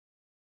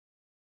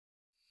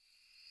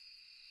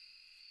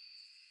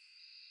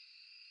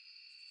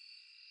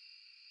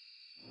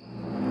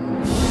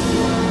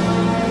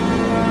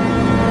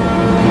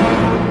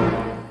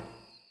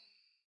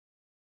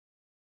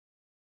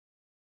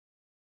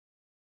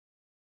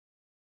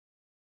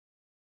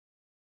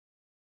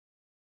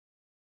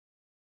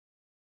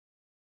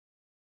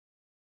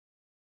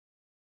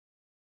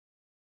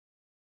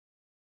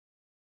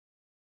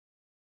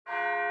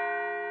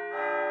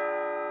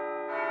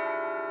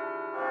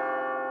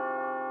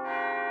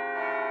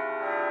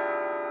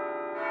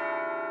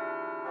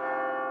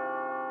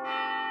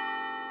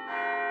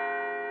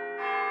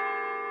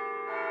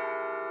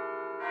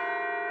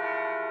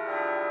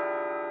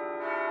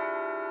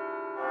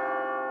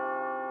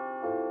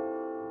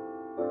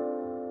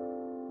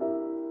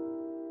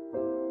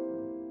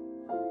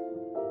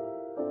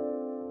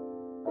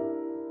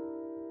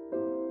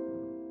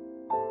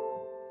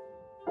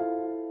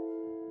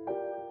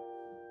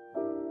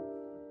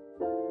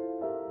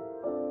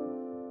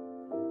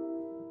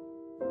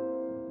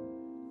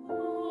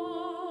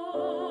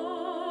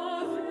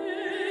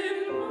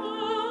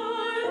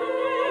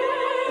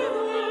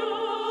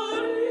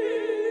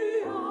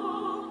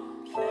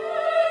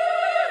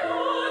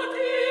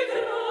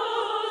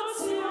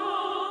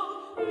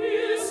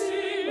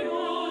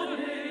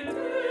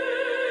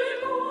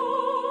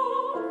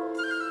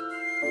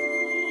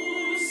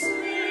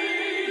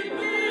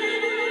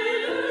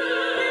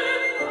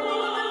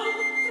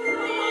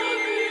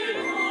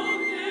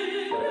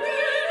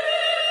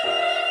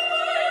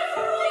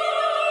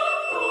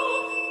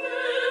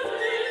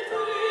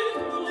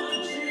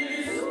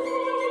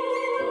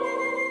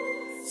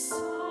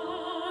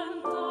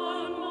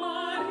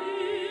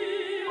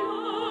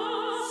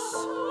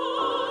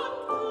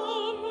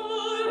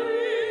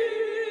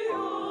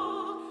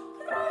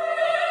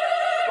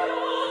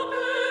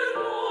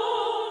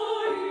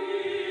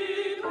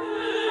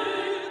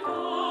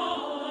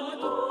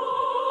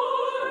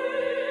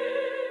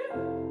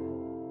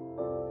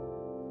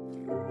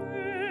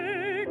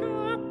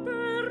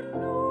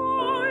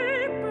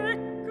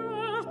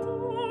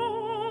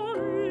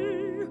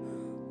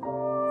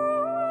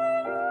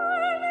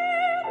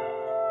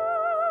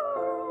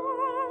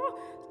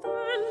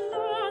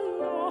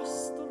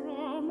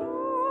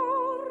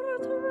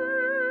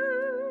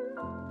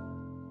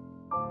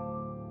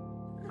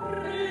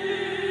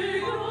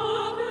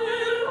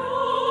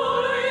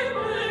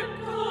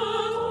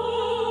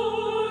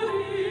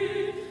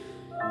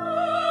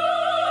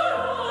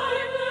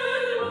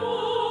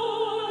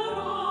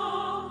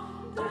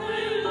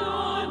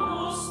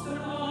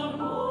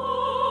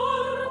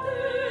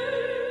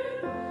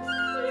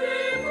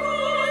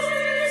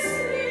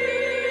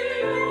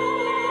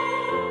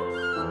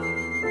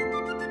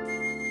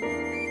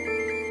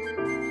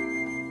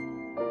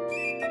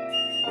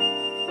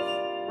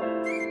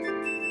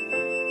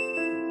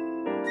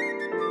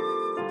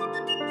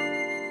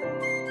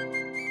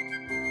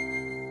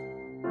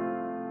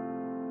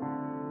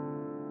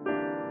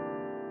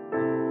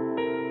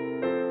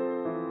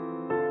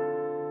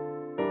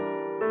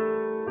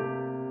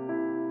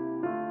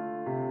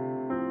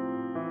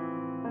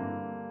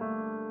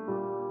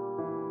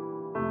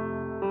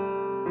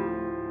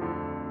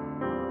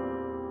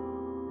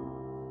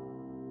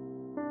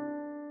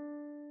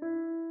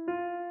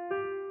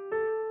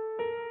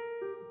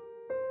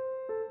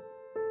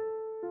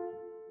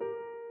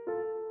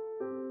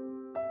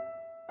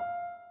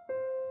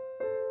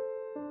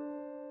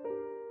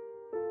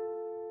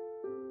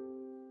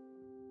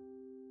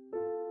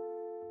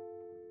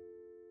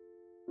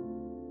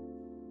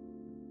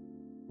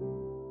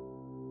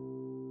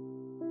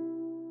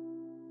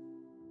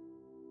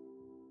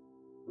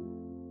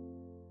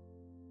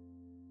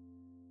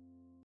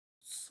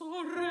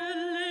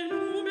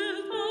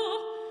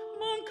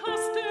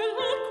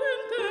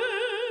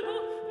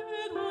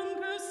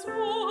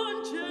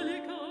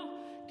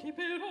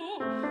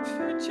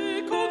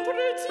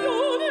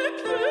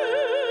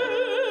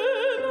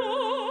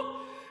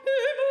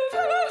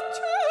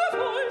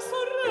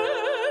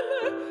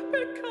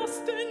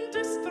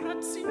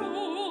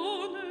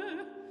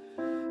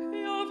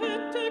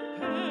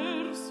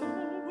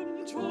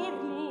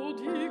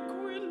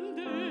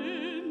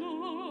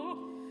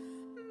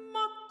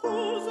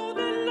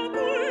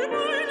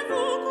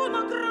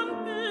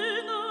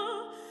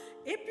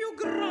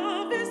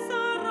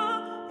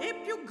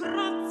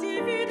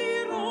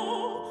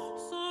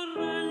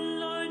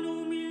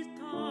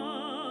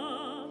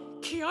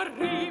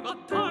arriva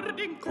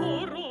tardi in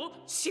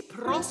coro, si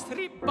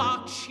prostri,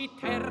 baci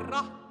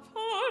terra.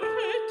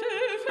 Farete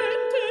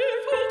 20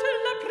 volte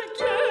la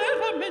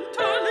preghiera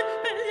mentale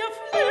per gli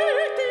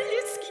afflitti,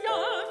 gli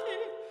schiavi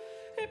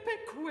e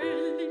per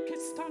quelli che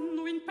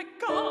stanno in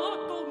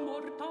peccato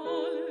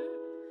mortale.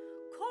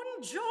 Con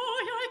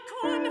gioia e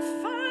con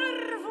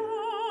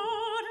fervore,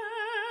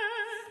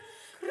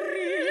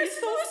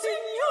 Cristo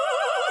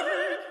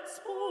Signore,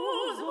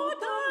 sposo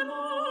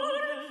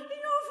d'amore,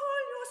 io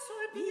voglio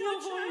sol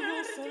piacerti,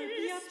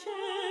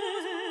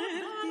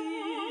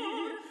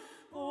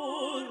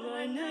 ora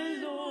e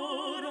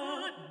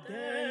nell'ora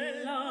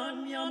della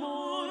mia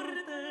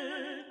morte.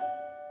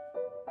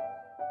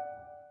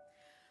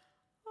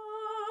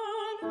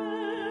 Amen.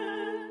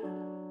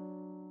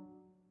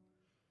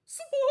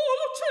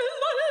 Solo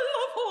cella il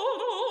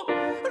lavoro,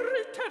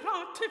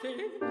 ritiratevi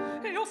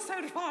e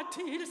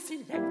osservate il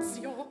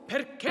silenzio,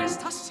 perché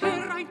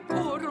stasera in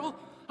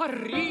coro ha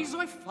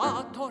riso e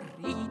fatto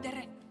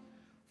ridere.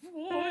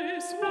 Voi,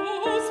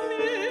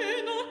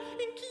 Suoslina,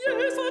 in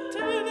chiesa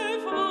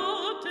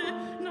tenevate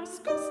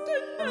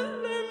nascoste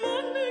nelle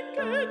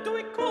maniche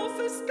 2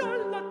 cose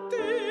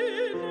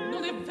scarlattine.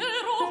 Non è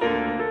vero?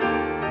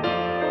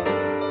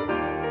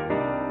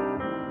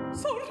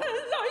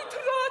 Sorella,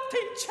 entrate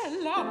in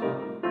cella.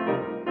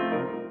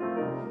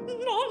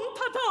 Non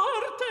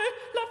t'adarte,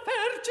 la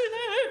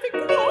Vergine vi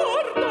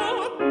guarda.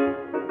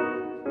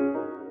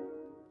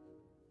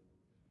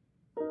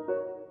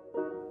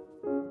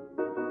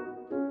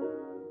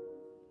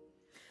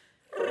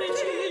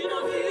 Regina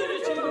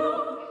Virgine,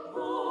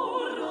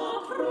 ora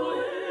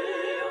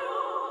proea.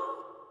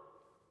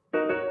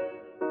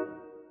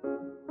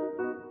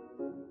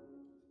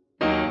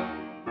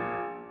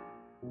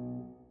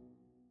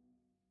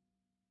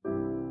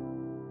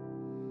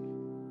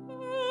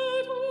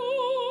 Ed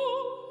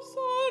o,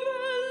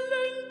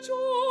 sorelle in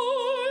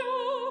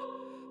gioia,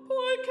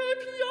 poiché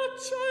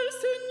piaccia il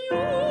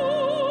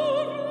Signore,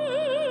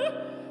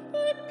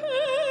 e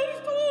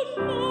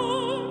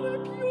perdonare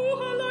più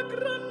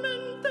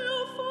allegramente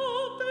affaticare,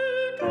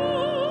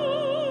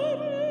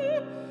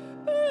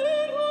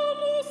 per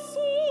amo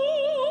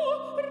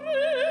suo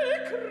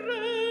recreatevi.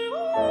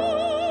 Amen.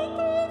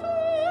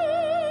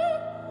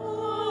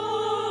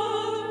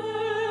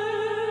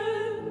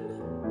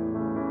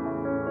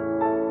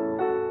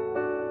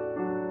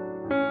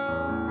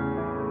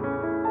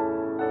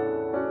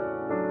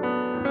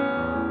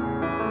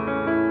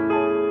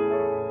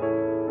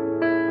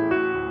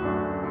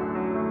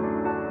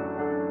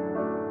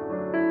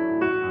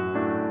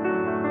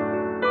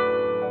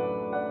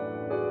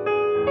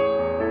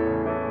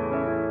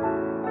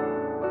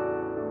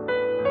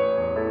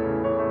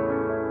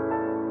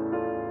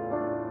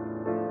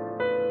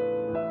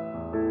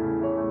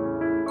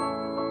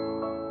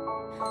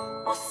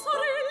 Oh,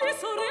 sorelle,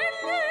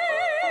 sorelle,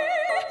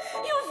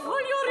 io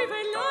voglio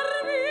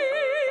rivelarvi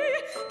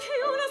che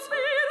una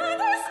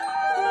spirita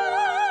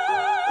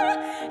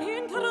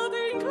entrate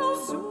in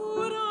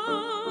clausura.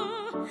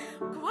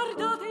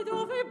 Guardate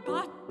dove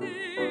batte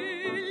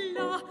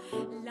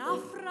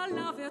l'afra,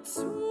 la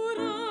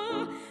veazzura,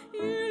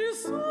 il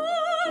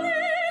sole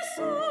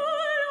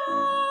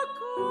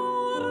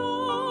ancora.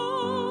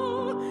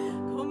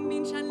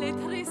 Comincia alle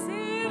 3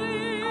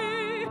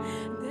 sere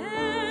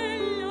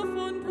della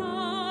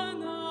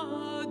fontana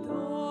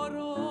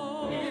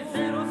d'oro. È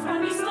vero, fra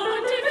un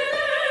istante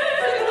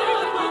vedete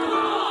la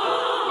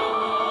madonna,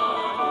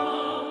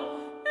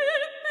 e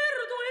per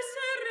 2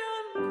 sere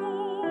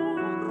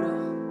ancora.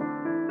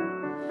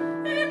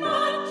 E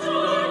maggio,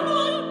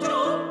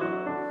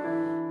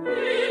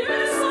 il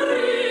bel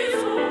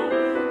sorriso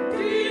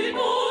di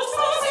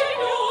vostra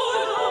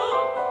signora,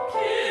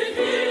 che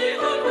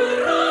viva il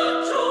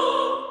coraggio.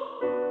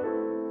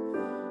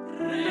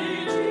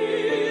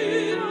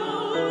 Regina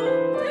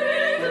di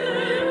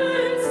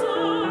clemenza,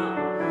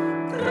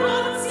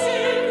 grazie,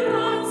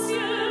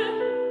 grazie.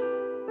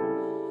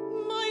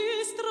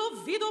 Maestro,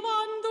 vi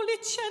domando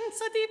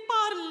licenza di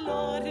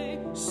parlare,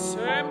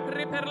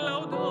 sempre per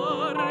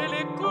laudare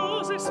le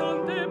cose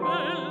sante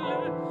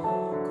belle.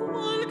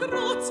 Qual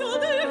grazia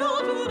della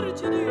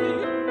Vergine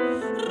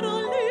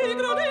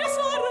rallegra dei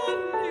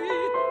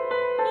sorelli,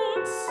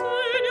 un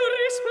segno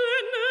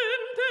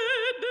risplendente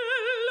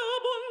della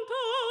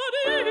bontà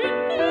di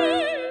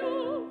Dio.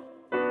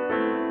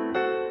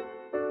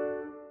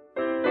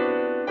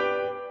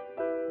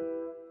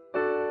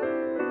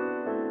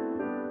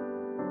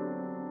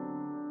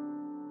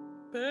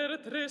 Per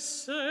 3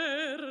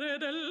 sere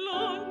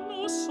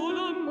dell'anno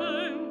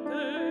solamente,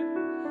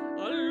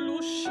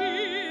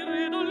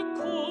 all'uscire dal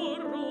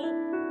coro,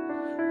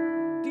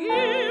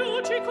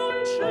 Dio ci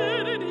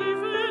concede di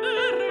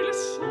vedere il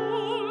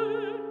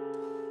sole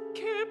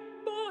che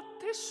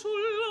batte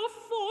sulla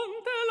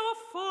fonte la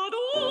fa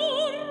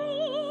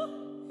d'oro.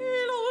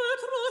 E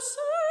l'altra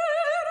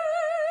sera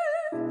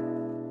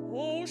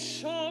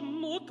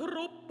usciamo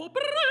troppo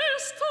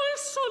presto, il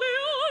sole è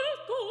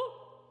alto,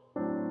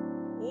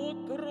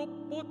 o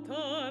troppo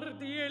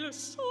tardi e il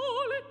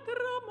sole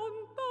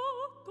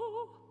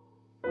tramontato.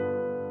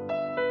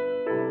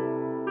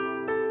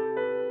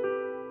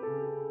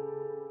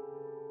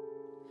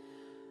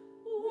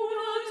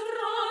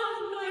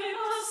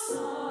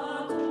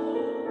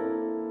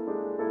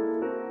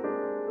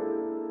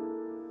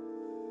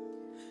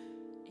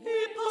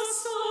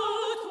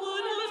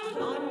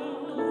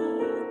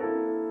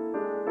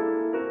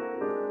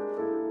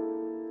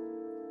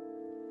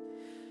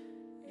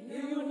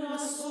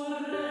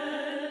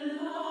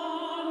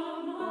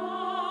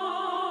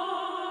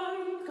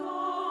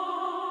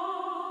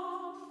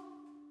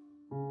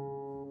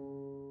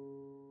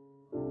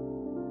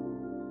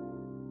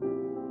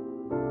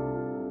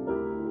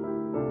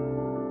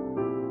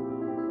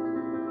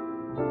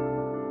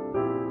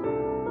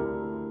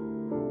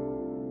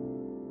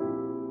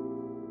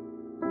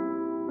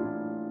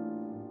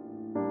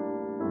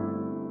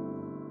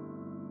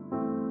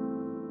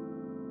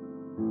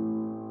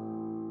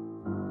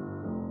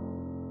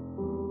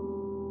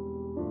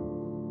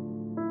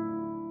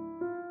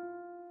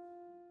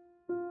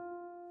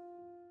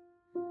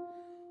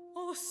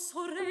 Oh,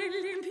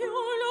 sorelle, in più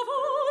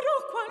lavoro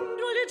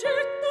quando il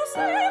getto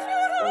s'è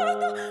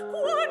fiorato,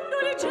 quando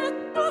il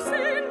getto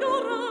s'è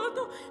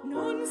dorato,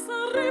 non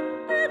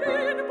sarebbe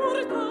ben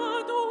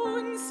portato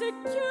un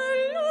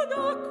secchiello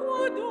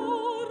d'acqua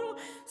d'oro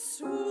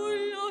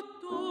sulla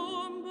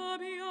tomba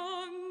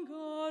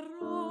bianca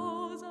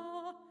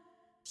rosa.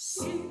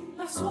 Sì,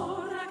 la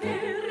suora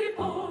che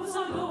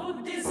riposa lo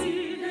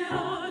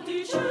desidera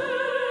di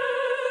certo.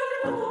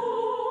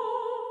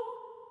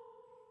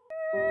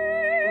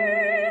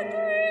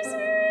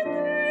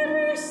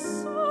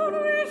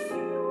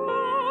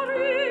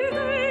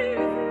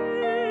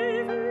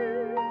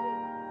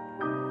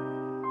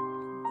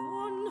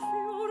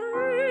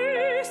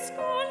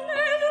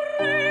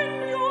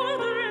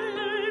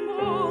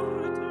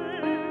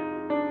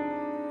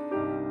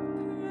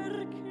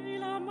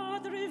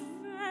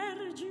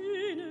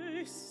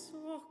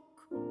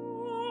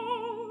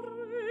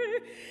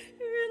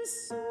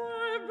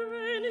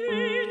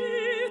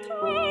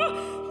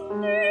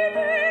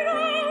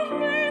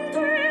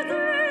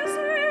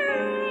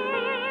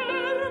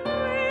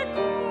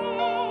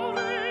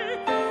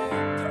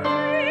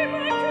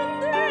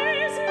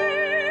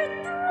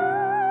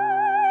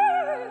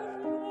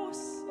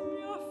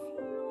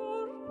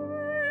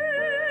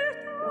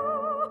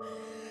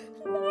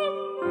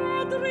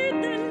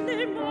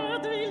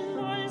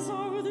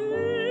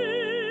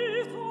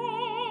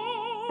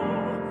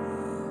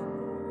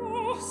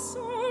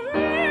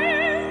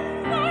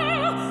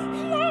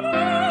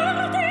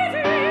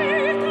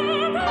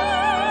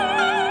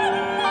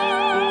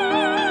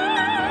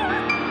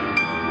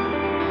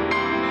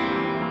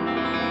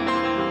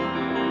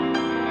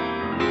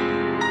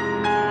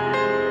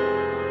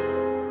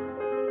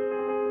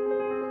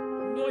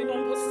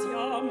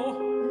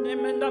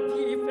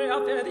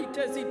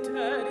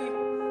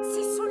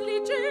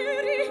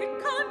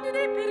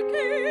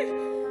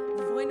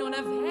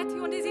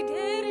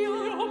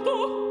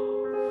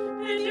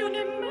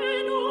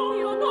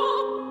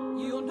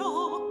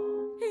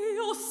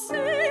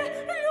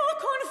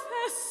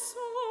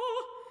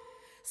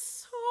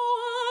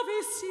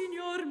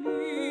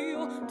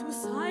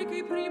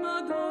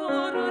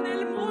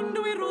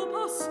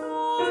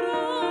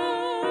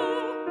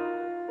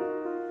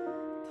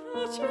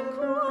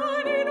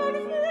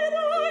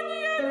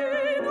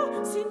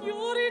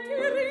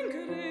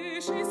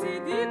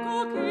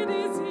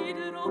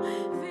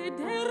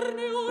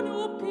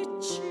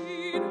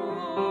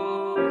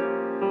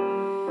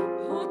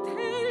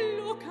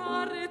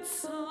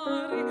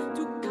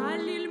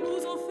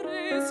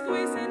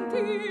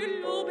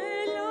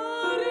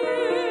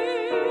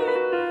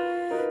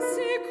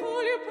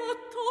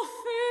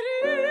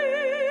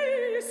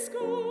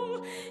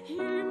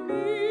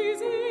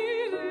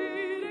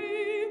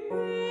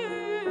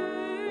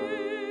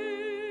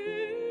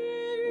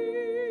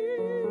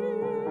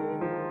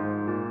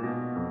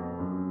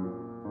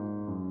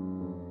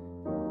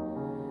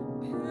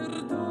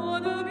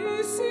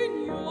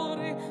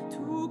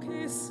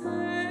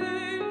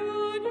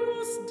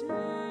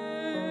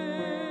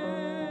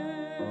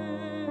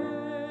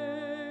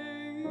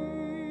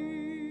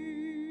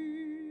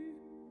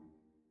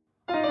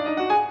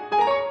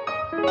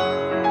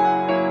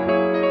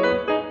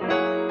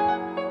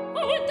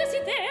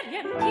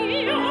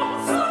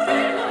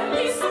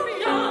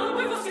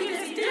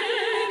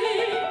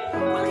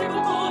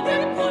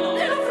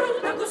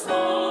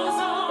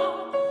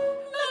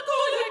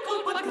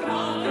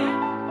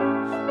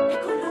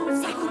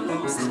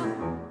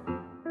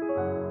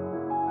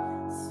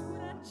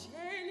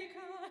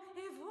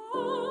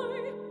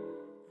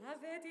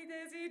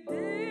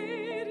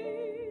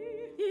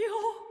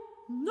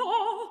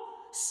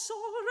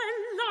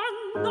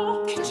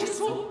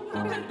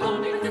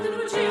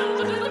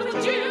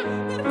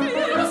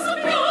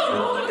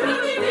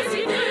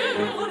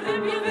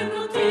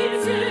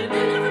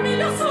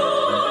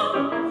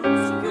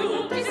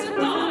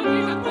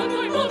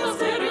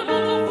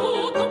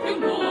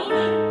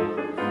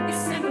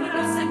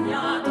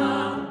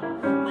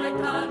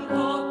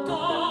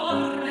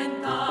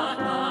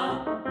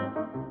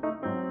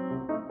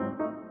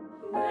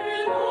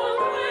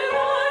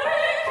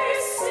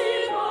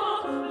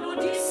 Lo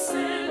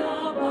disse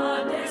la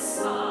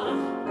badessa,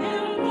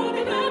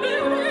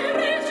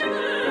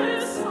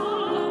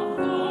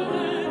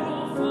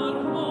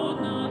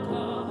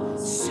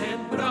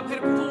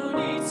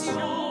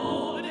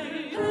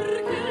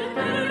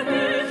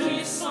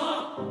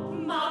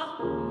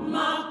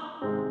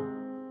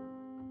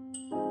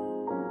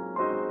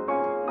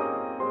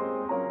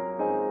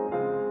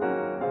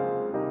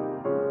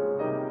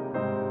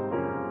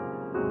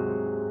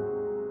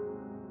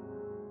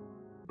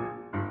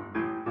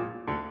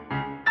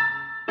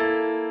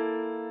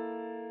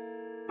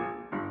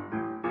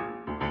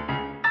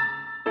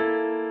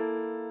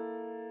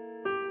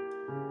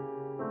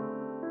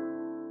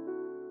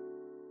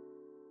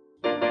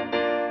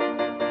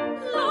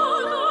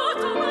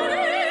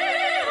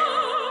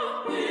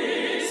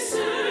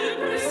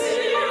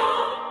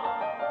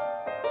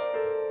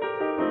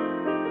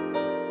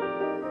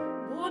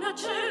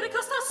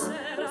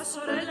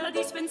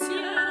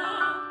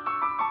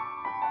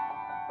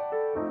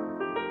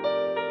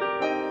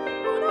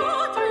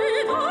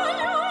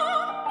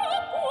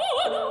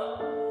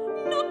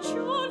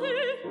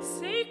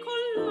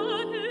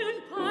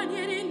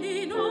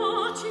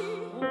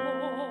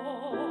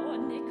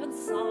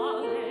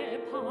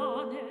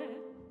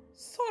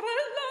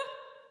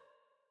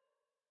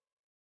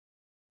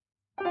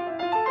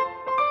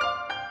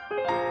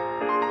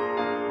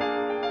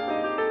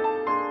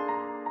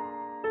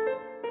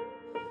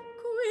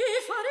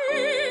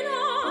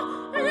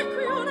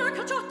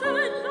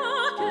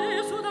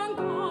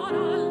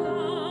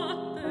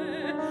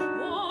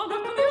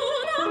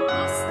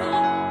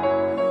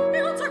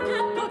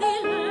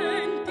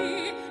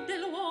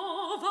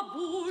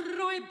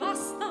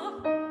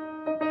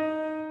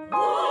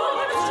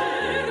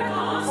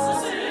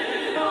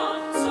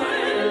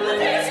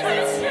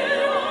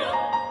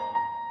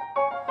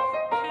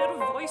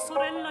 voi,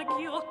 sorella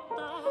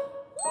ghiotta.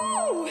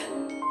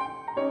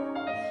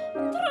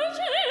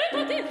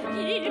 Tragedia di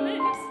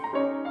rimes,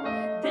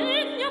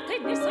 degna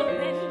te di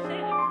sorelle.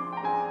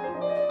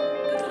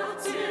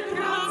 Grazie,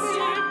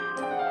 grazie.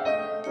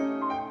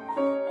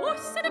 O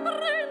se ne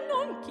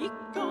prendo un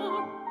chicco,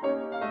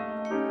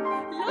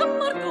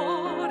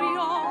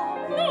 l'ammargorio,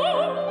 no,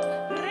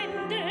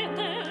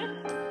 prendete.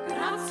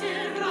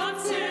 Grazie,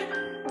 grazie.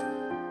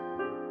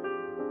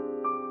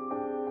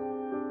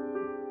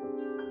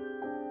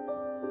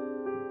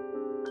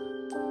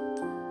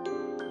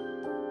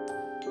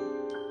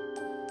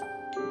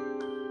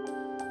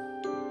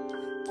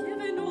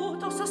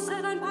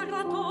 Stasera in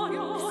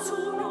parlatorio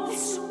nessuno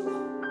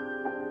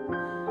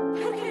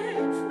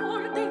perché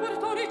fuori dei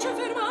guardoni c'è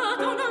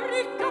fermata una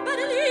ricca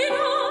bellina.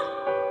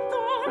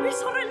 Come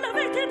sorella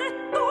avete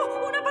detto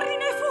una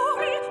barrina è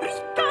fuori,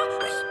 ricca,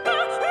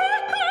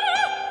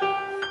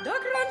 da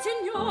gran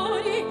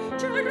signori.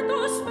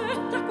 Certo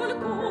aspetta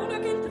qualcuno che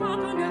è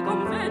entrato nel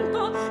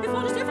convento e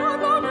forse fra un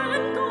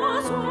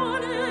momento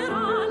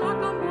suonerà la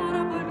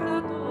camera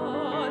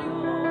parlatorio.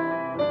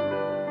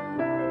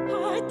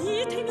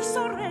 Ditemi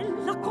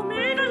sorella,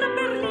 com'era la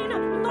berlina?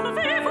 Non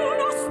avevo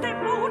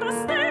una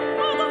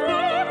stemma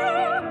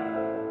d'avorio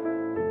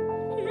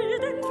e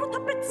dentro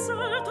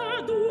tappezzata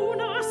ad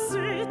una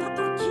seta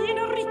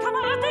turchina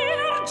ricamata in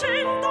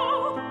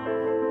argento.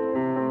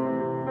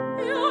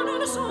 Io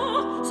non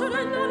so,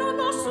 sorella, non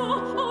lo so,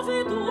 ho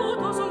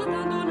veduto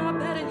soltanto una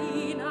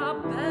berlina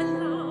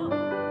bella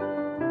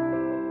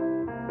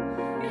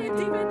e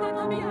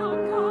diventata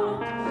bianca.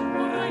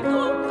 Vorrei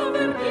tutta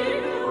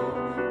berlina.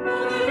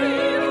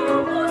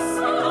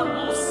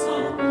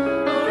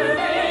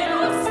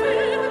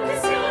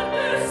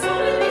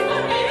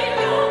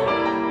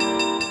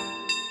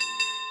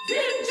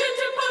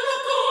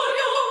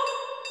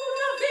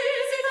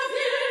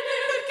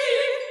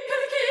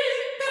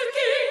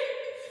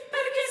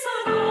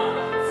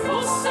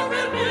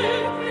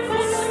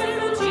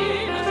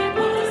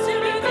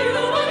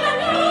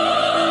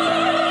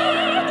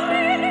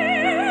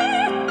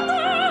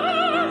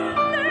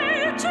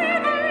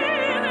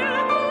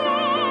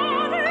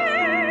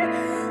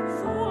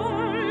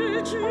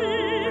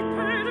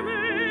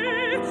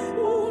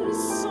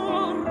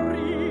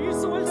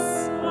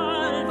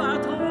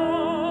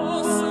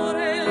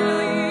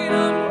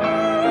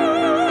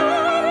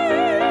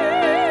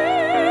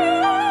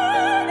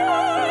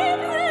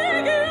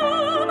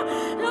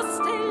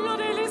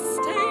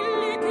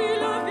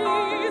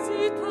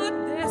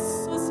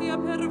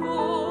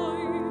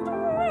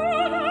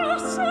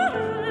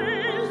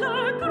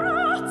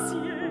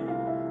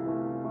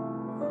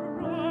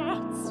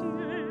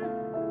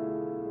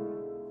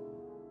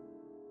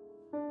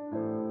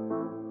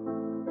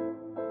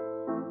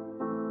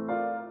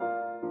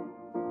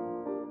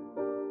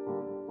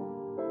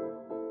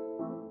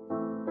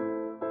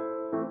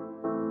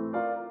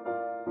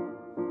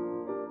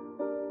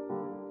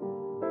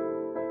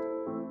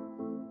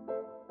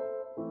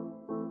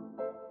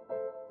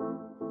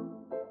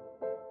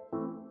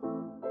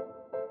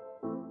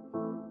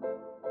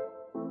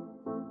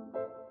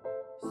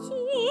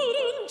 Suor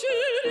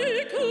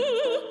Angelica,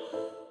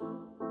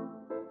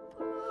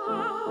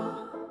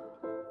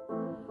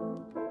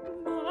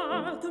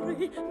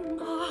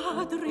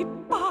 madre,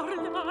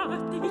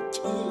 parlate,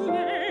 chi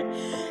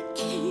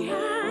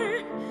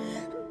è?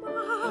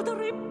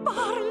 Madre,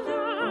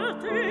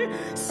 parlate,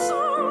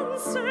 son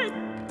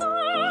 7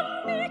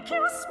 anni che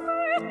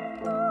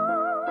aspetto,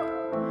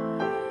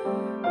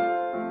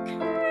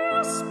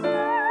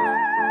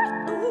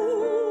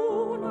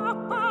 una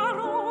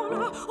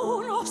parola,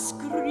 uno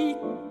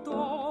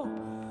scritto,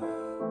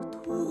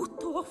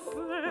 tutto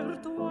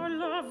offerto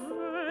alla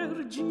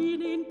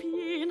Vergine in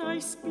piena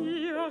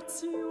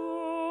espiazione.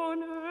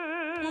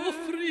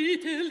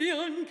 Offriteli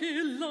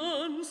anche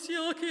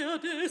l'ansia che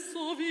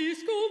adesso vi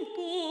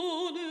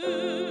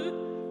scompone.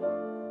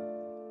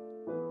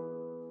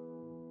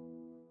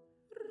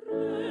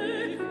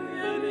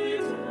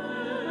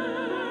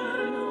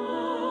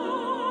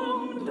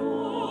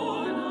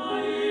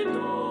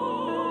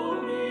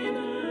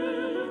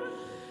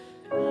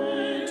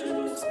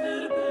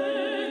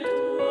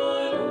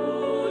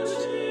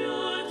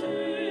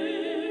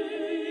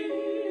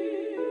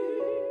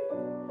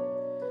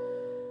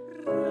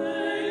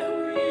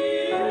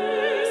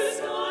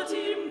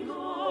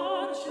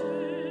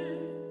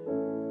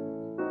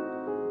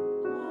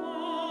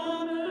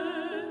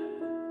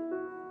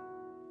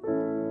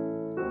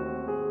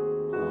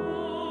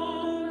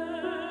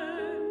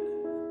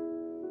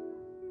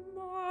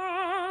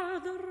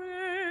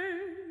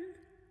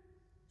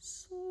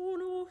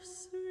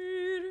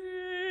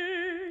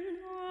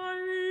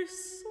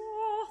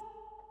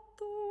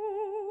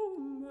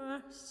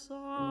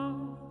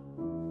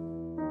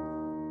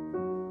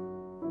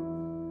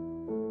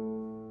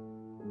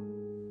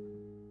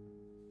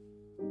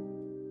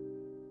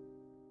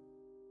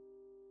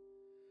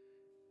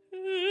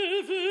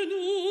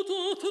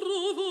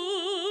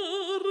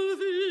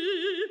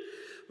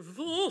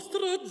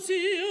 Vostra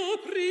zia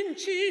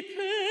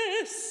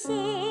principessa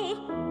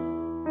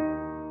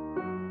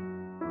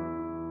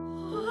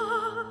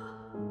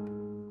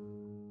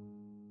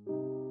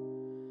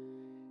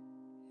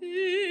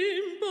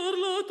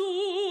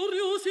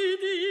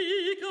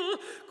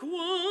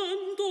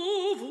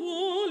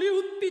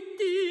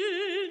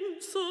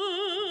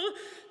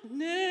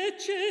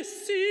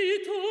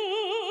necessito.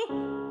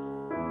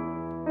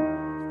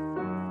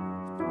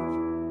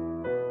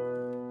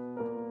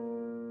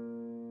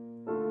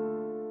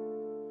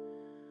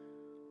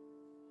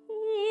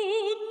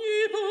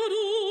 Ogni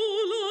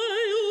parola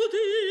è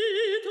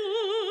udita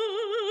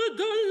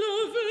dalla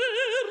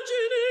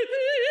Vergine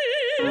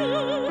Pia.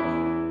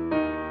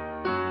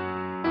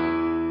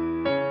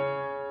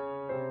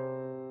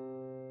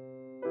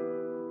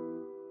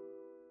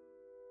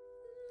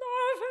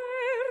 La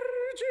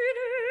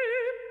Vergine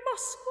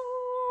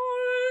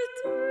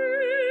m'ascolti,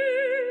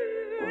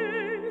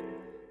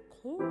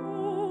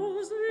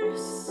 così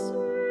sia.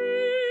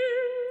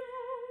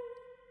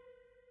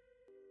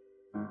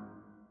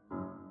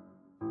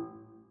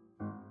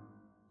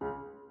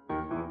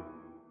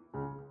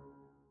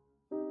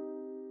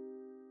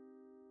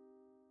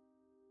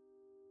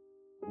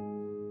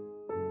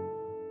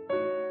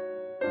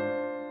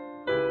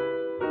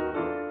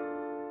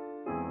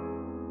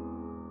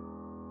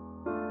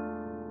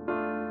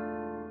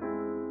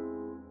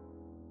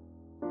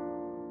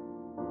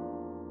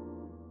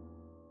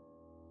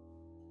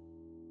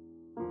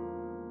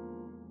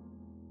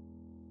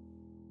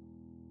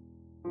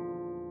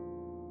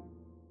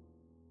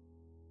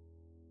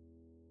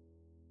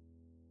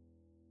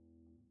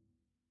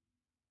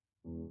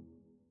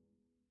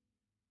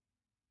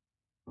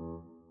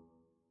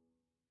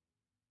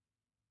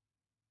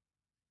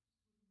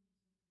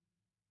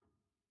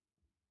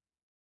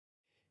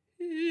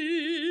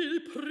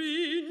 Il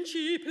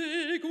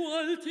principe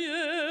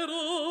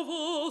Gualtiero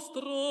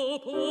vostro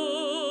padre,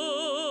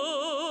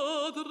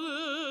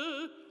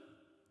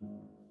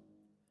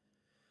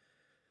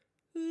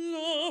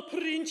 la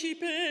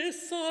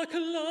principessa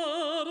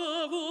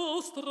Clara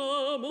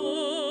vostra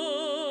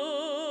madre,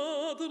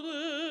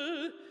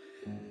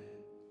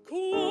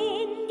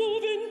 quando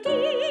 20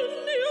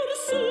 anni or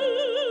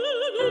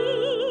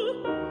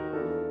sono,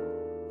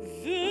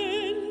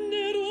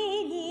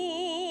 vennero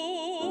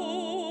morte.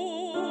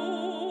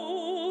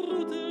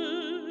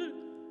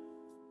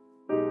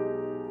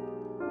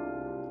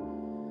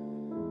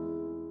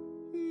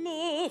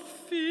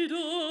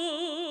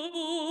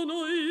 M'affidavano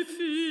i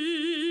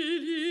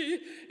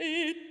figli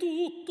e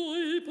tutto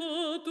il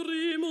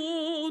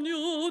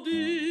patrimonio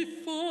di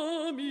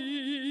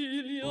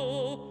famiglia.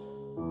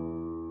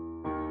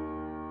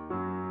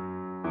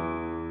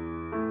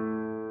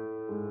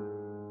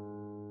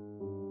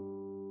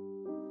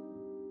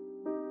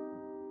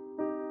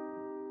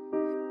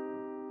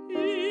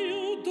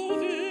 Io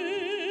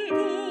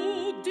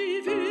dovevo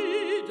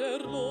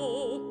dividerlo.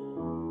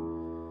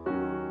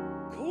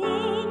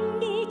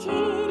 Quando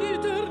ciò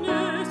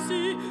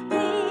riternessi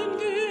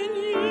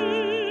conveniente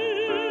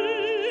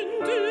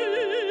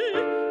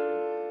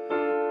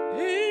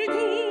e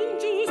con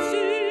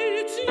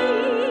giustizia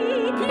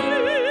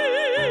piena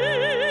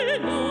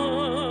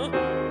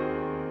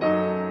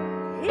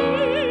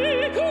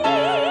e con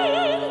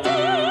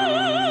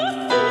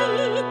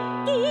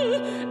affetto,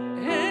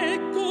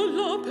 ecco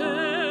la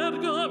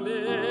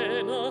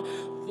pergamena,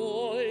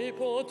 voi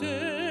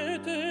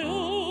potete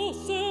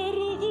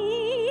osservarla,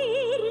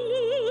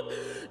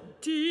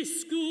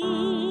 discuterla,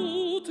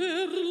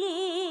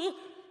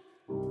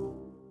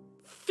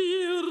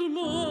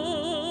 firmarla.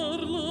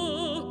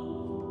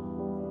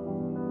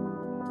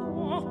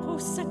 Dopo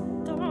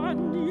 7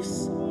 anni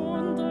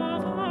son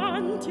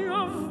davanti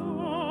a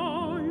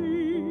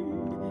voi,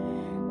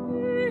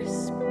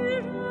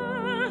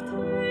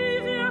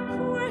 ispiratevi a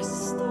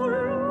questo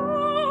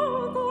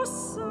luogo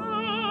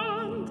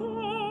santo.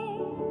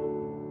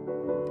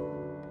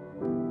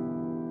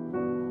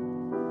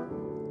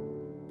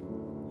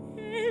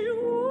 Il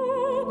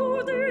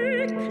luogo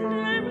di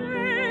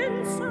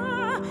clemenza,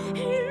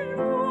 il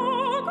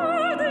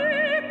luogo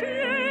di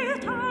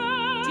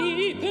pietà,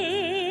 di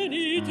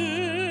penitenza.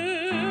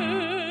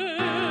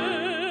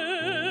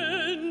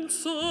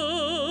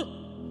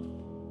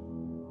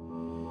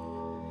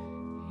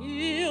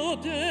 Io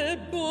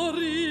debbo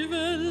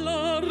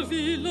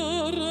rivelarvi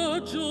la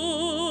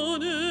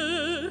ragione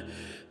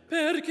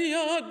perché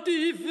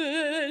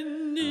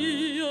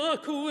addivenni a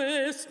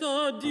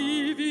questa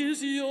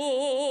divisione.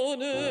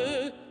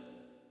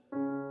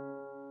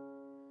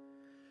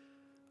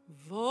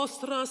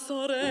 Vostra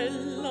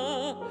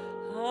sorella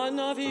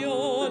Anna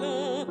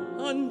Viola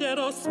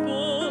anderò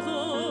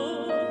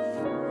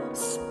sposa,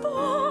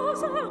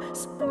 sposa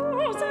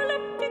la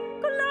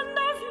piccola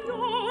Anna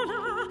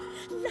Viola,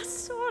 la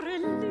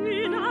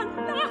sorellina,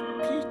 la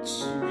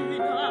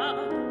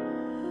piccina.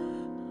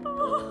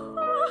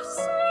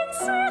 Son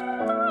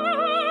 7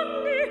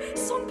 anni,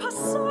 son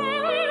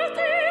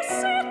passati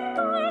 7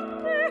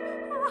 anni.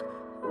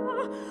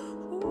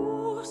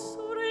 Oh,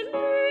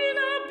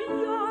 sorellina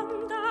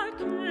bionda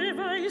che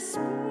vai sposa,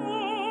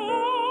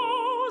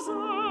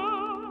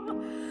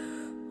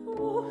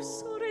 oh,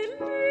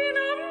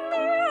 sorellina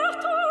mia,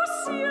 tu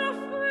sia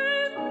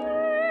felice.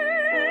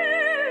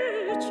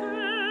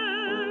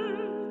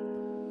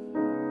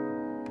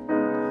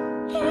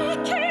 E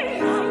che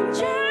la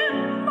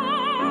ingemma,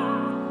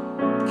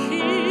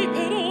 chi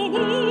per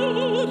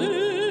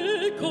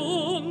amore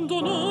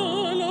condonato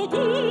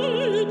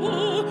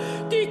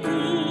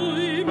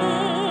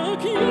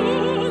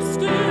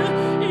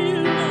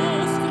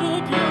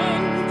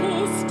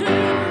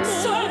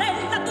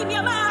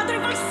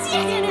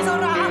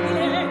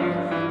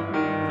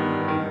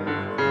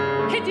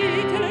Che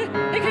dite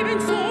e che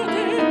pensate?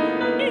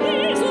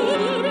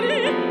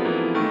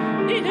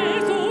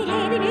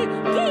 Inesorabili,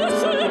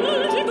 vostre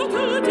magico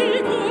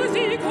cati,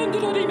 così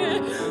contro di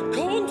me,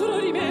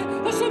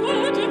 vostre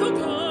magico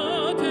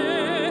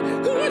cate,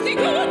 così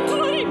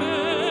contro di me.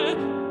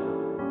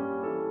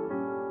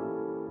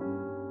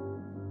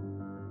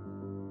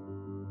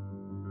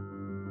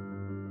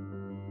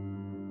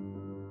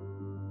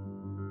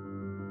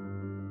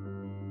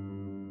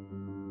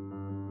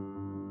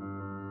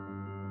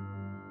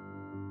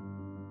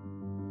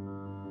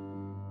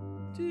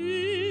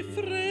 Di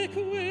frequente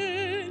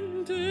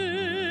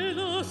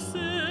la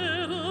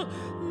sera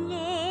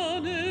là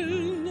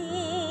nel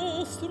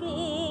nostro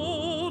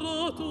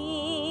oratorio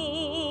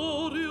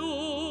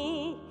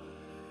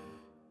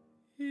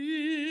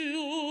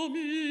io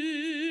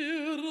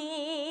mi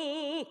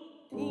raccolgo.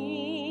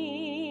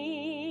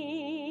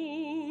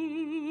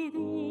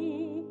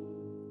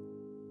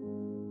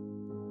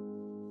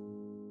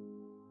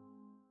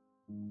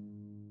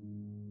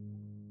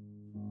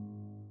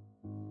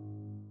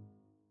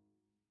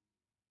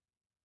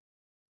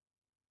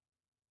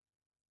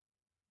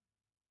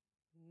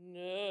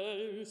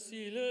 Nel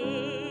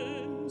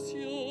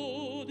silenzio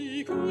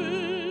di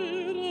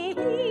quel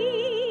raccoglimento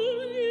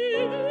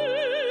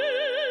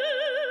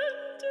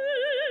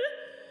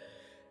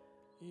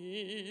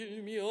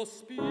il mio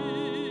spirito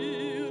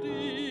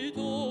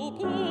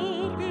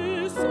par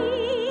che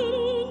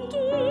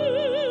s'allontani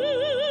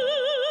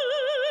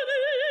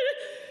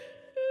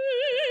e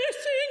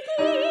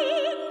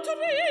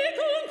s'incontri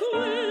con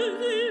quel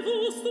di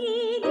vostro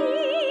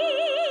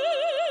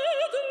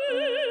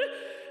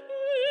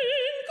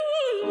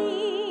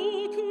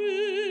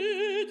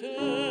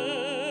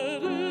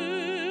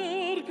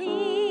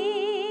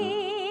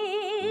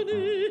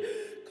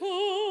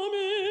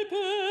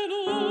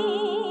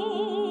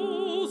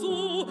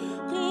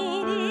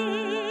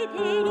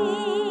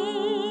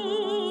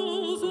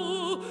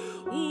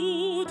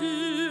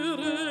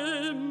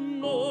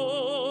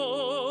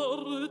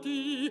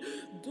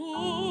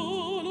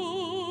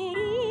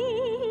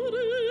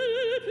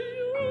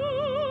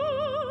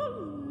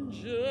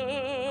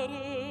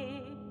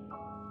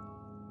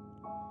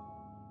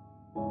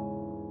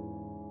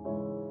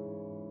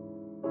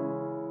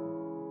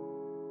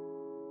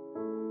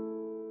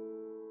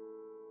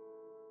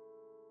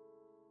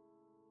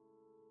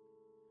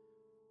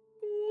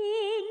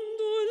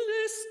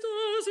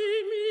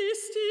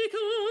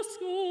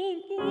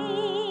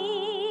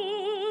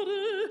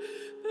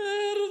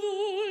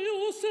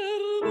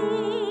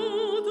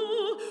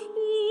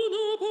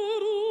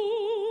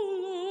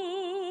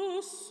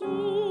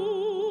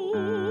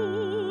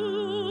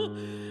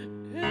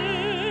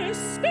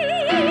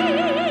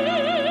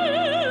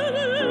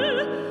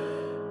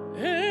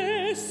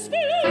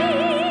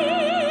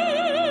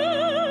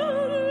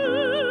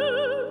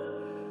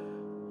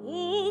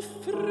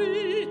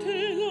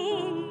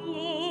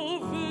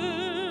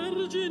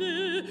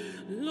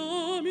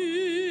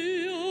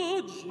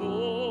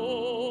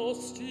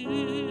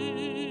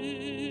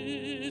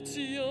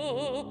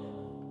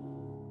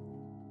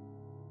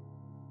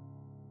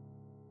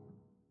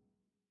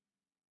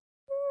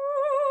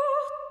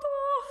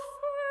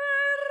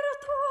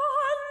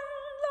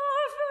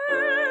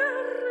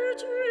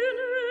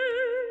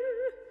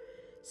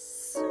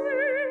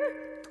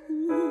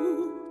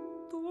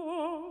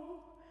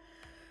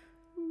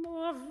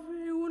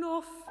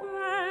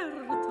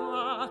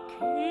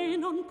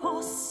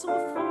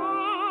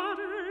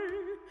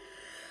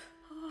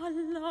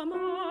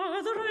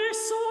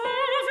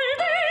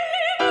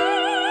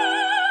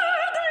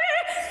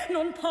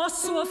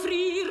posso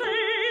offrire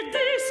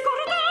di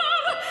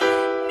scordar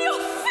mio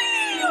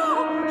figlio,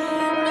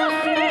 mio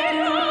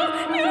figlio,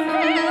 mio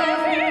figlio,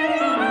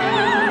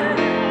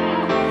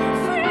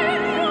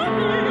 figlio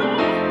mio,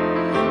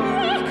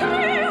 la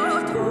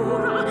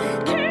creatura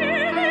che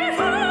mi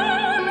fa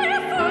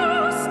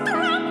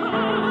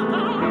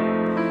strappata,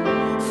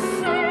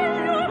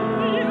 figlio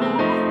mio,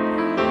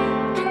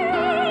 che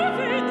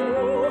veduto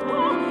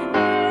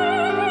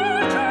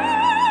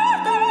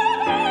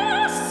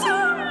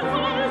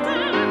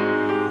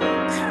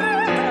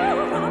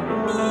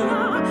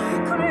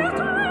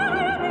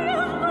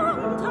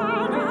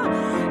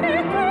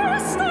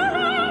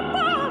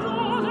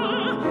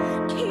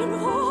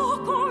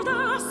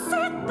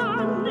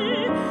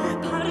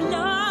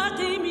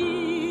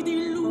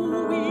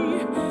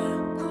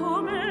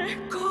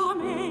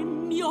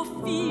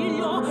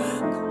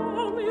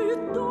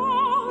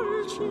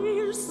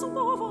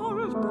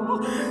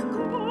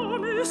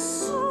come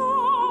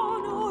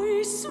sono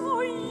i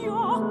suoi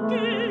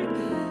occhi,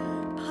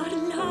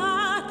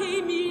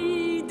 parlatemi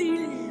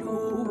di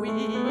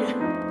lui,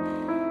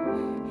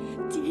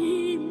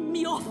 di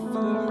mio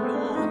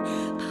figlio,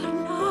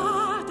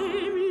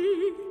 parlatemi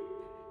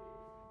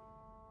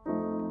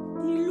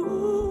di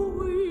lui.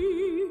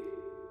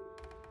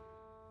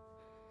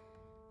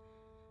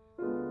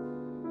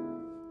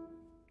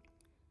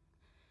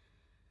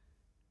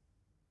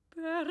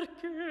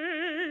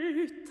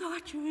 Perché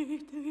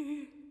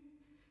tacete?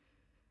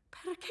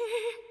 Perché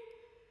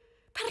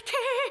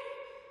Perché?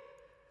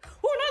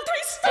 Un altro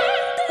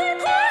istante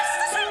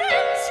questo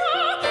silenzio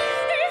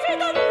e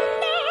vedo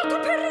nato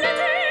per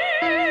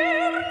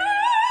l'eternità.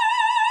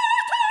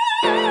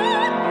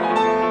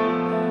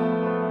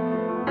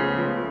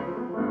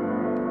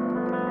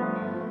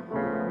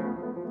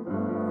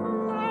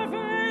 La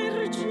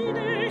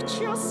Vergine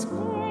ci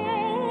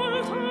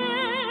ascolta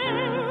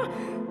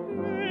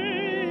e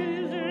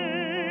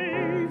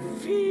lei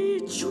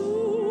vi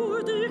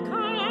giudica.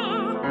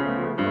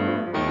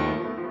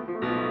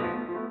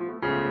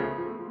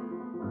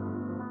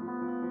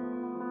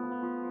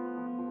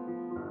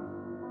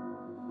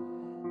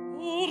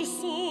 Or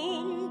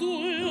son 2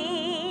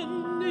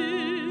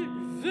 anni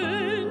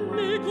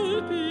venne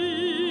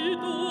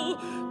colpito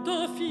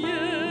da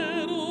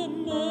fiero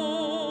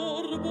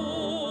morbo.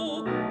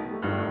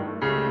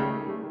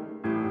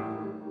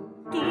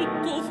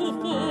 Tutto fu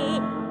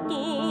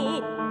fatto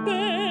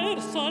per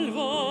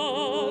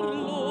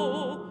salvarlo.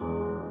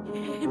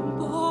 È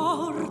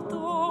morto.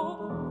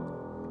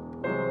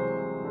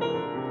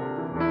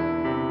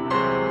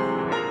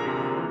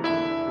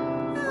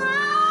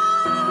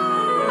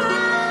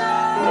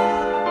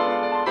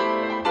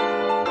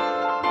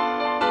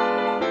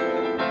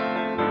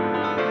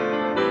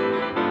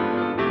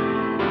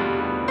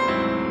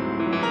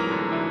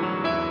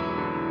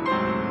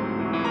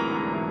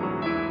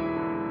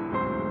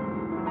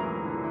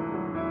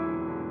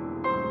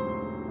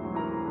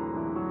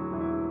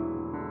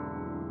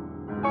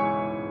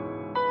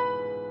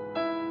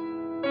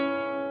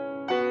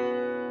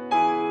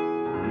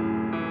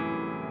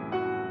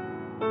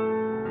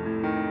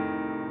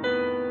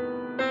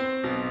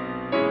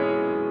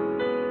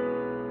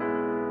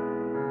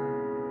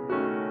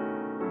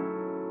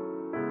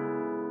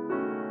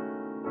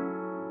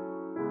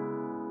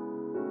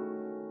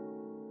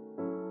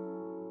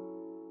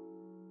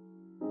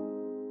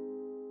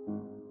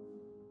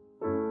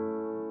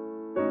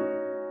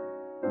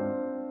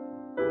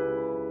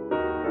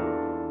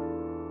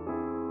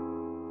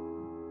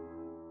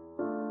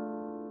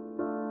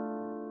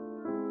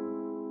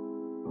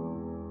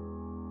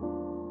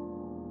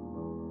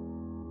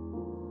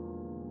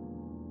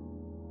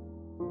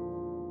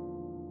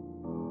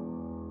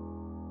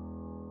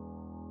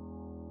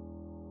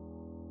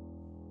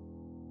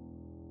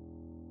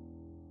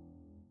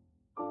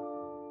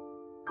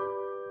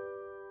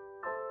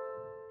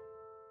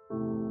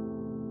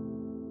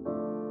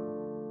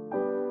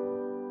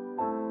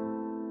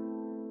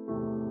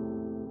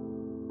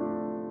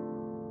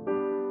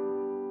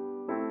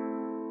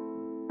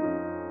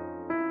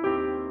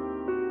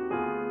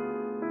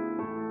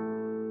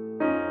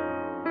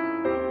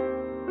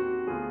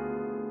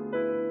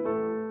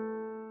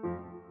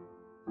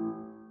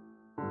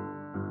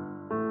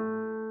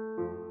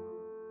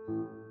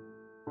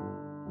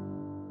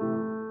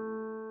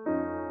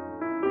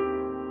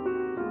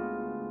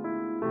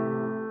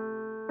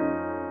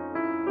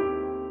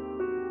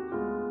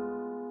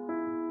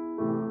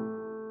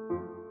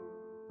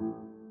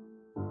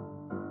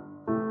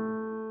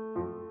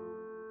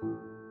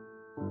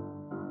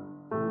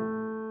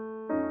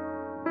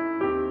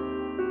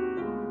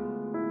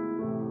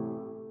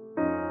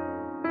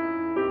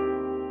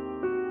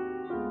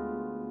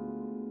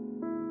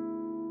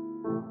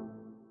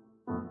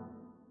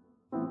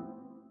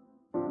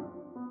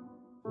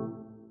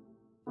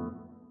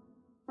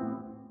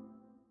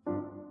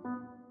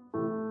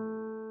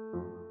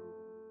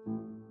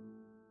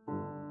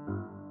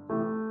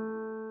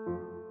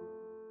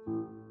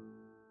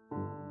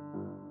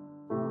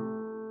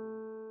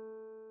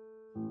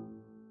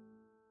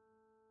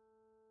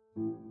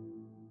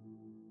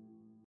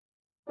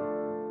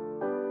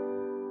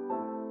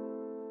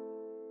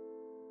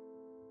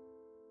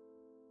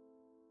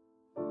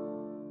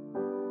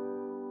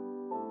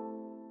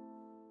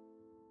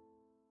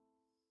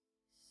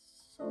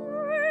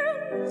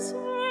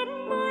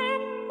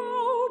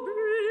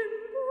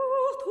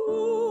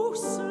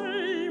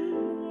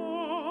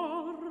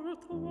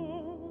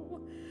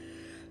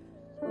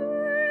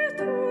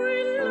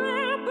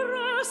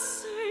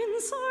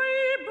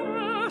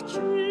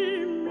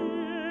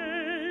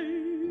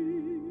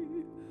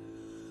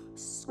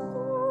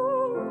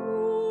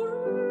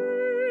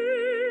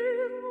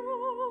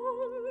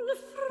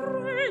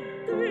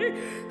 Fredde,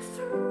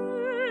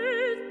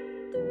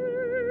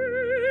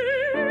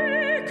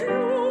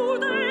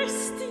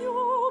 chiudesti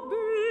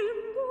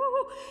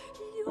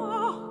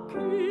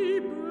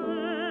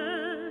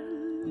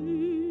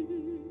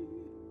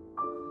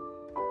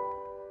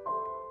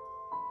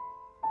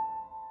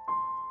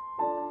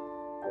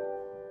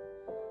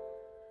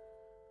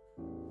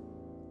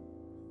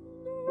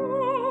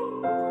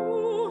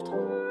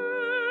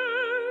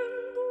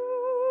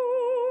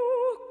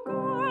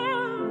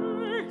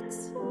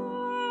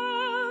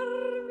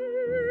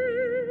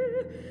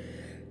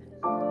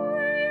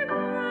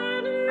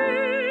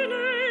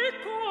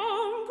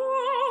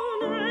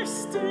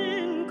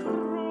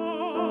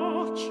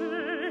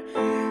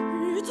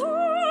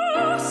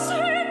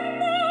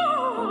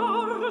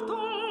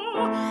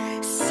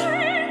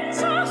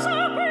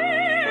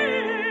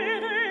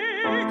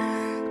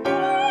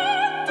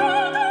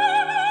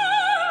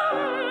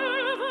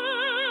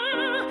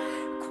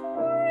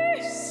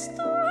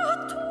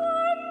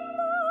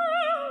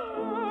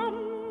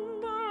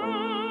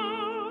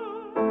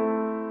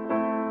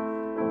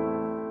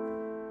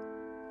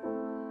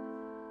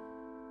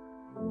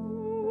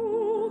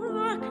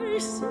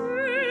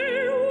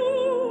sei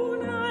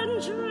un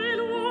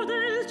angelo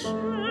del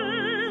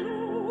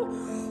cielo,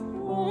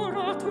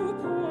 ora tu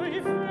puoi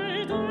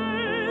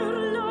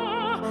vederla,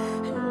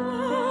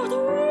 la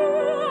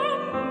tua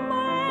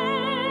mamma.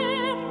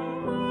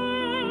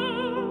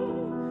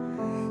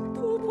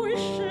 Tu puoi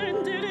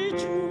scendere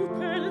giù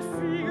pel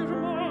firmamento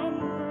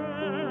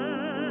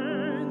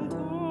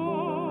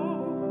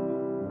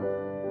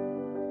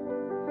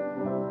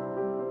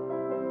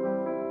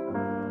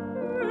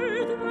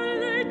ed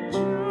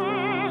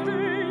alleggiare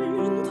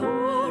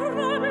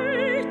intorno a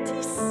me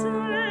ti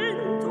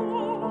sento.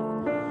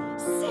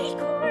 Sei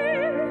qui,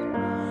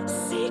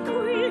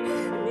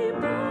 mi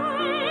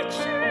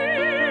baci,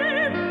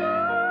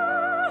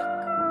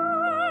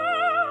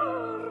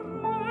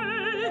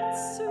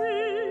 m'accarezzi,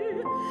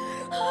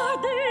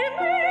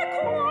 dimmi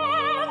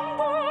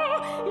quando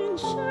in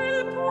ciel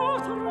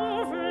potrò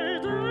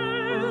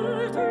vederti,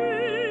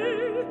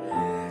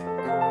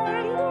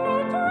 quando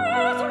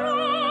potrò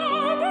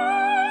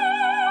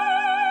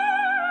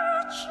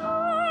baciarti.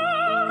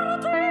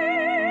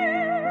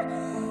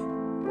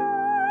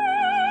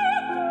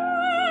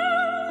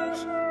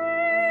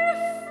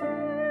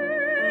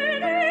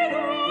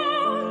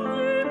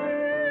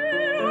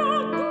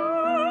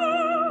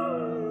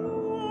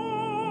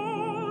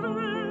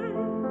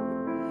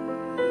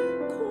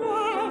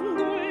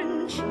 Quando in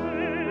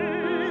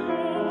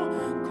cielo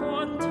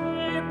con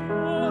te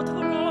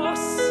potrò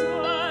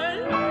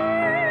salire,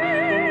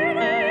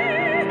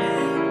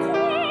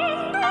 quando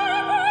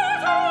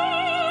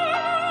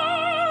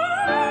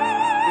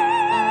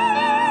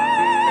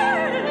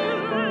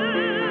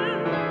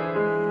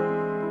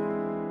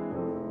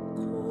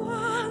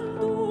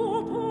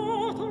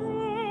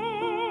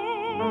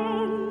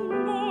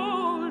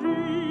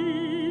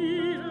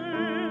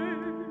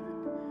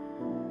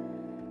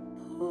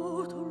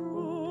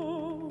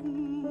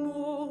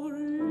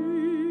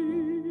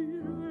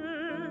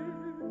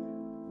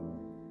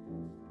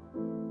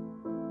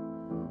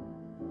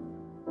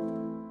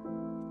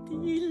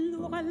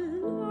dillo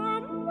alla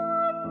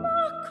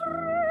mamma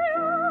creatura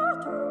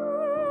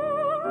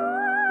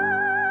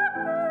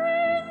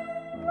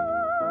bella,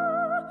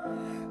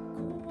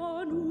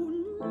 con un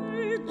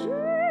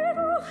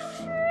leggero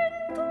scintillare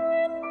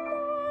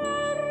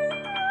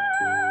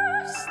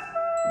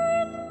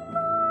stella.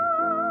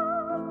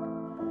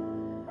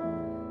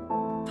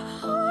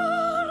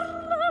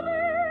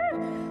 Parlami,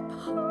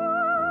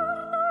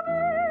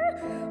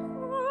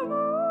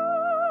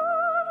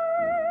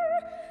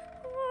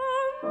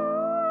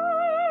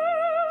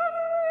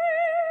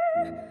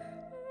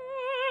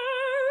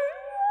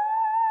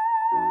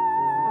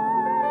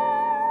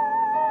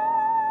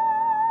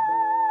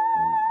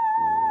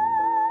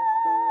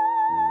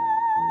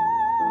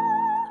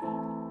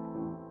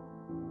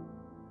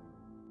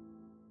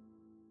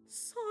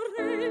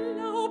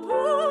 sorella, oh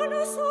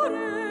buona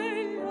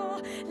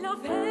sorella, la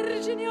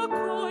Vergine ha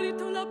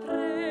accolto la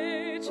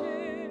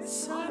prece.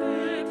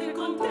 Sarete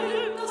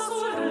contenta,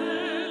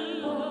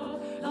 sorella,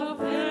 la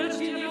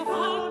Vergine ha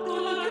fatto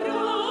la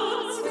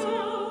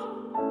grazia.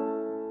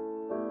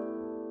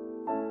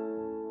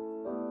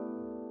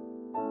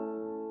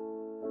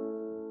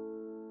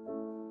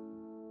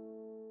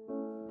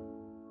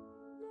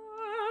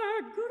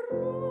 La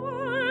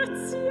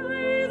grazia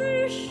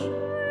è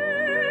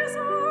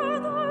discesa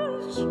dal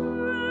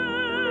cielo,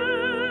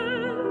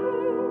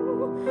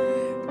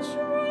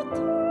 c'è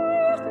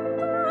tutta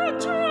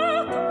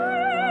baciata.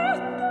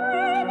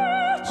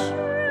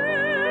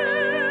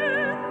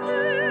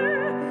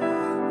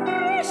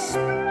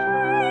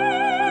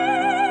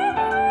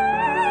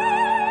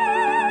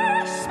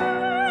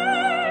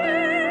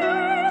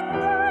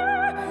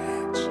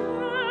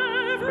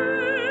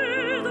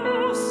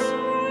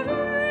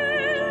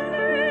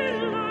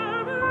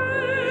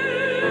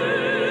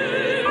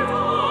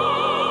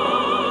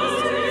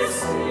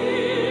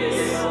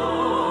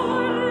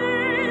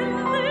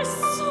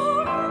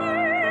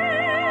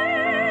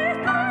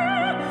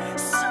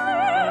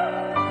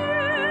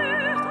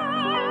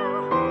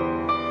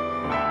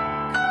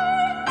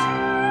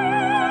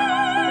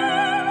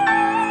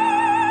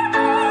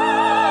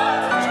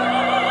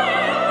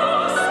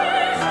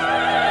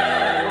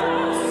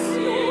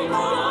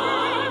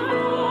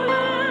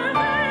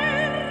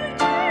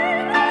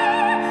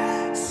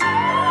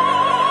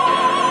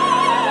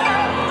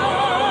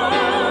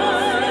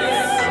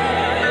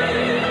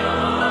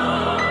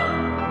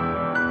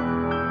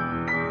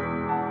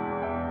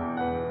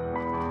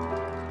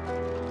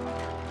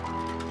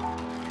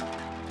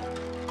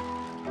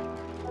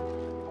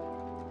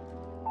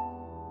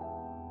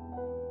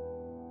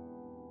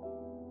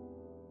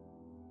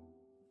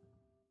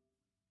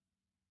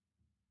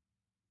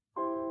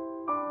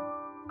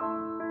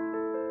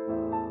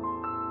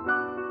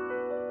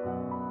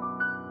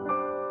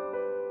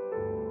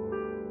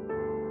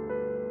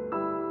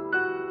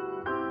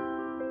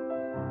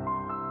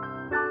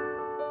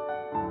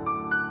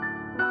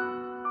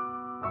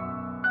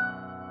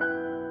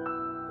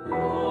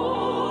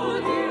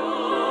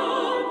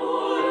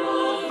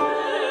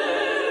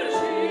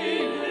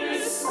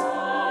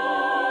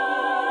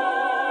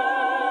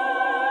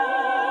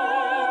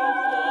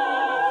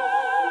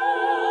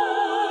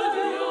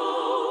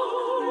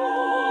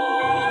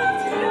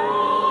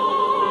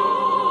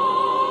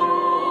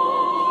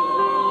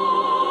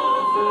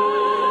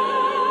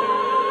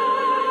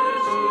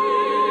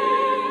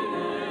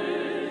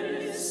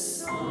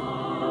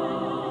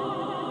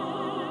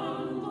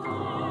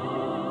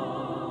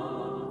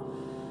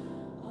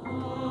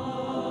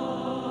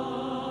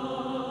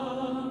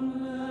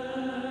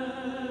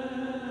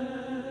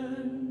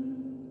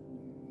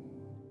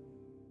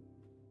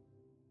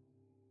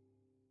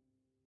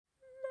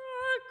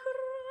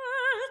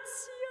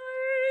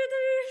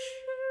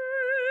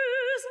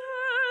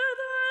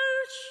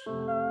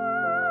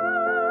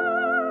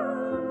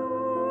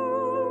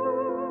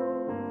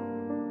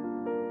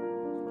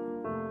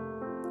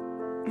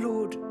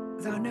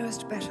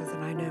 almost better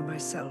than I know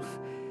myself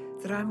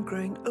that I'm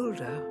growing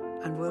older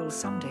and will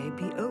someday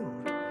be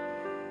old.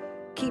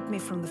 Keep me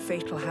from the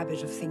fatal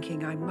habit of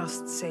thinking I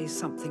must say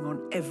something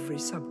on every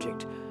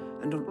subject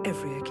and on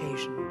every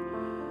occasion.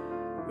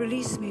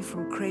 Release me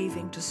from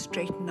craving to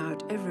straighten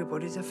out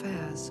everybody's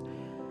affairs.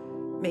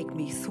 Make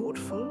me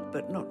thoughtful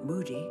but not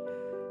moody,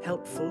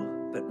 helpful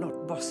but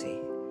not bossy.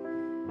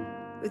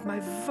 With my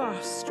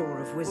vast store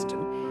of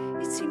wisdom,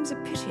 it seems a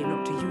pity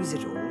not to use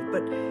it all,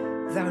 but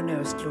thou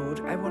knowest,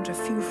 Lord, I want a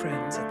few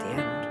friends at the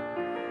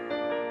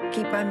end.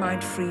 Keep my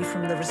mind free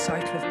from the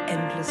recital of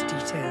endless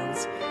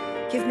details.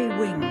 Give me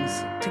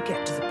wings to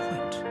get to the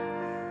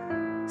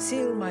point.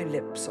 Seal my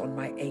lips on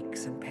my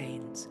aches and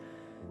pains.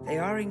 They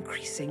are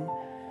increasing,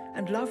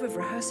 and love of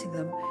rehearsing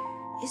them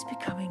is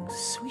becoming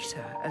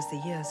sweeter as the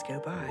years go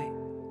by.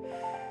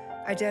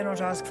 I dare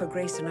not ask for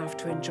grace enough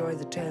to enjoy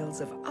the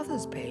tales of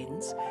others'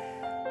 pains,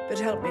 but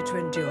help me to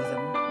endure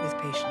them with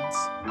patience.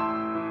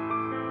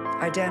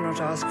 I dare not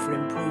ask for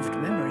improved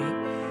memory,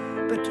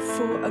 but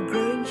for a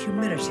growing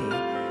humility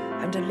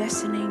and a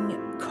lessening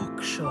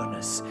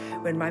cocksureness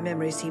when my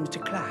memory seems to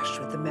clash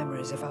with the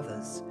memories of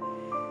others.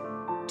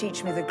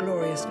 Teach me the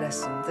glorious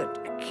lesson that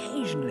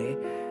occasionally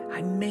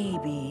I may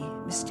be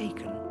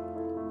mistaken.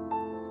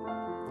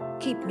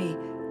 Keep me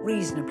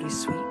reasonably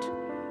sweet.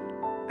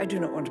 I do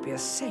not want to be a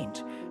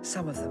saint.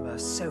 Some of them are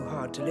so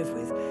hard to live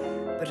with,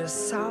 but a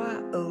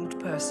sour old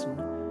person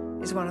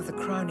is one of the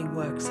crowning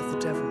works of the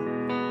devil.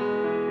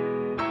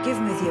 Give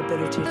me the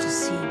ability to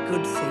see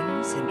good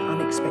things in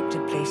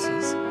unexpected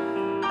places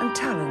and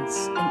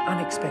talents in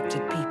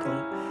unexpected people,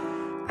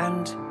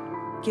 and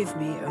give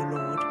me, O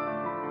Lord,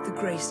 the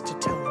grace to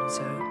tell them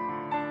so.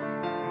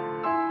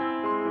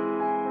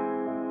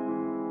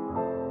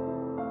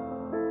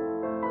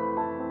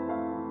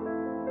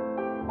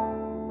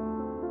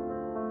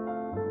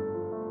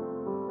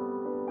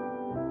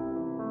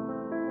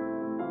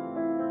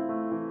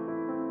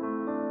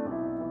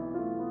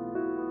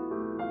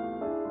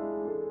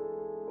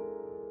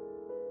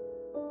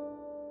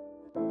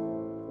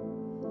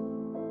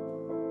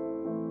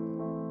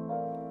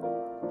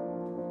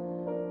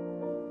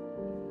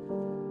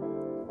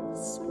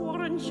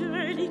 Suor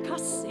Angelica,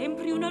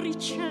 sempre una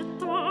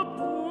ricetta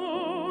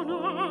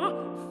buona,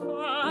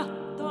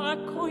 fatta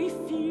coi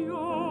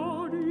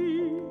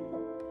fiori.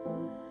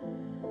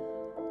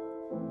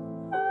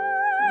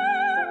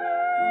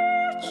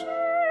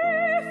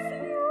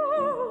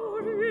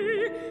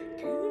 Fiori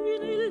che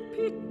nel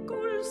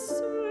piccol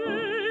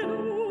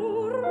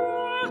seno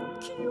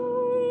racchiudete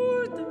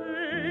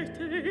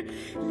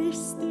le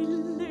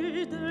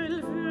stelle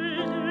del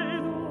veleno.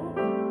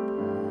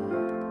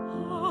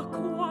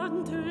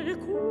 Quante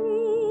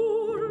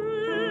cure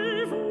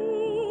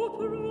vo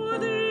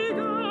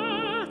prodigate,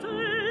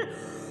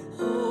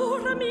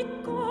 ora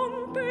mi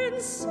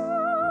compensate.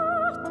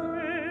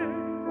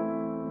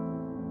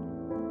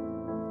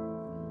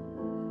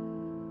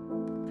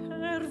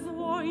 Per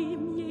voi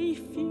miei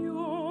fior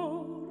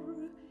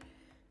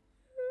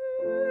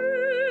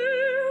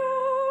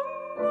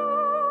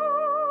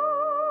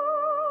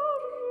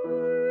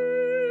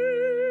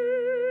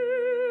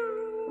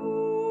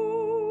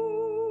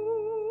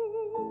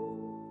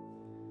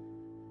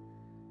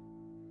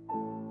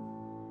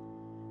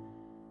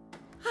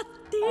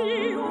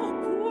addio,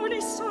 buone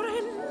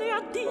sorelle,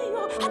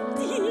 addio,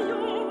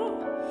 addio.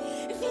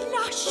 Vi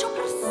lascio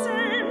per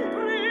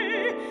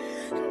sempre,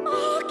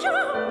 ma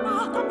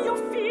chiamata mio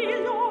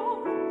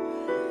figlio.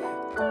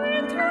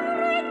 Dentro un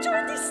reggio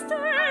di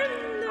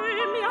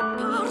stelle mi è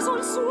apparso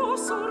il suo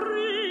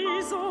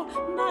sorriso.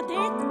 M'ha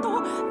detto,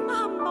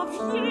 mamma,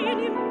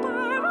 vieni